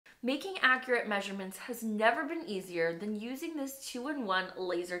Making accurate measurements has never been easier than using this 2-in-1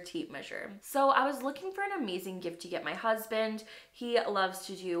 laser tape measure. So I was looking for an amazing gift to get my husband. He loves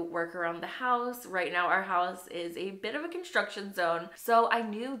to do work around the house. Right now our house is a bit of a construction zone, so I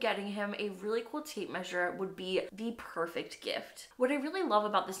knew getting him a really cool tape measure would be the perfect gift. What I really love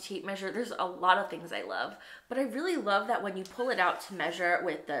about this tape measure, there's a lot of things I love, but I really love that when you pull it out to measure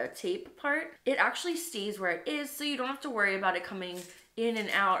with the tape part, it actually stays where it is, so you don't have to worry about it coming in and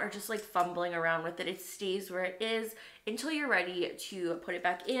out or just like fumbling around with it. It stays where it is until you're ready to put it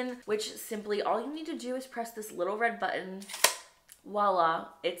back in, which simply all you need to do is press this little red button. Voila,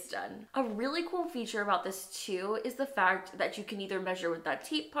 it's done. A really cool feature about this too is the fact that you can either measure with that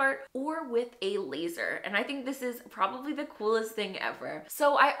tape part or with a laser, and I think this is probably the coolest thing ever.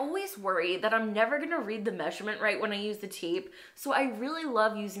 So I always worry that I'm never gonna read the measurement right when I use the tape, so I really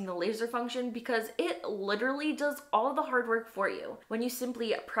love using the laser function because it literally does all the hard work for you. When you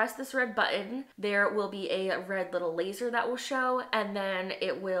simply press this red button, there will be a red little laser that will show, and then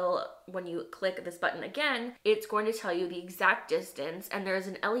it will, when you click this button again, it's going to tell you the exact distance, and there's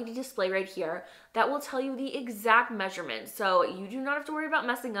an LED display right here that will tell you the exact measurement, so you do not have to worry about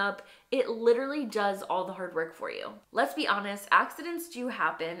messing up. It literally does all the hard work for you. Let's be honest, accidents do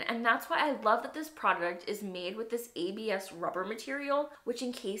happen, and that's why I love that this product is made with this ABS rubber material, which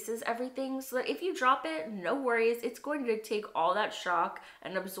encases everything so that if you drop it, no worries, it's going to take all that shock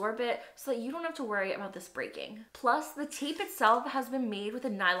and absorb it so that you don't have to worry about this breaking. Plus, the tape itself has been made with a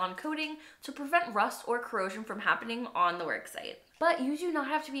nylon coating to prevent rust or corrosion from happening on the worksite. But you do not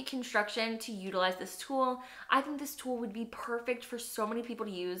have to be construction to utilize this tool. I think this tool would be perfect for so many people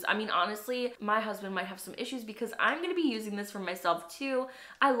to use. I mean, honestly, my husband might have some issues because I'm gonna be using this for myself too.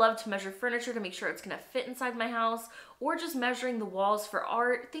 I love to measure furniture to make sure it's gonna fit inside my house, or just measuring the walls for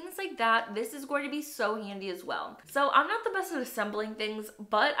art, things like that. This is going to be so handy as well. So I'm not the best at assembling things,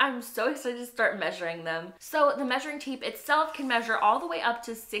 but I'm so excited to start measuring them. So the measuring tape itself can measure all the way up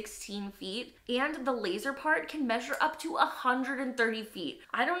to 16 feet, and the laser part can measure up to 130 feet.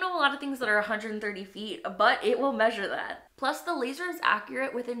 I don't know a lot of things that are 130 feet, but it will measure that. Plus, the laser is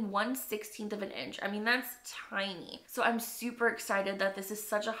accurate within 1/16 of an inch. I mean, that's tiny. So I'm super excited that this is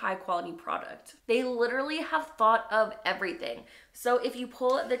such a high quality product. They literally have thought of everything. So if you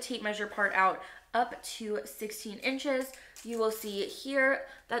pull the tape measure part out up to 16 inches, you will see here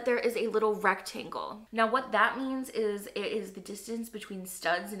that there is a little rectangle. Now what that means is it is the distance between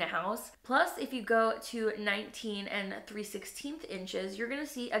studs in a house. Plus, if you go to 19 and 3/16 inches, you're gonna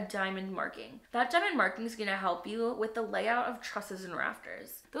see a diamond marking. That diamond marking is gonna help you with the layout of trusses and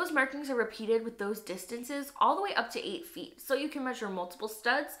rafters. Those markings are repeated with those distances all the way up to 8 feet, so you can measure multiple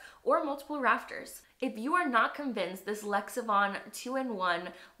studs or multiple rafters. If you are not convinced this Lexivon 2-in-1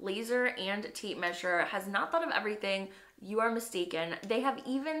 laser and tape measure has not thought of everything, you are mistaken. They have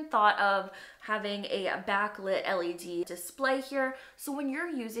even thought of having a backlit LED display here, so when you're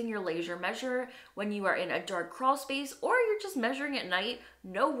using your laser measure, when you are in a dark crawl space or you're just measuring at night,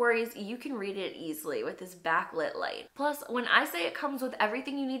 no worries, you can read it easily with this backlit light. Plus, when I say it comes with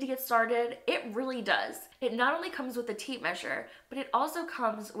everything you need to get started, it really does. It not only comes with a tape measure, but it also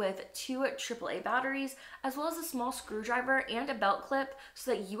comes with 2 AAA batteries, as well as a small screwdriver and a belt clip so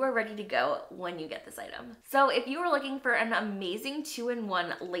that you are ready to go when you get this item. So if you are looking for an amazing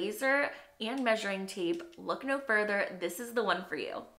 2-in-1 laser and measuring tape, look no further, this is the one for you.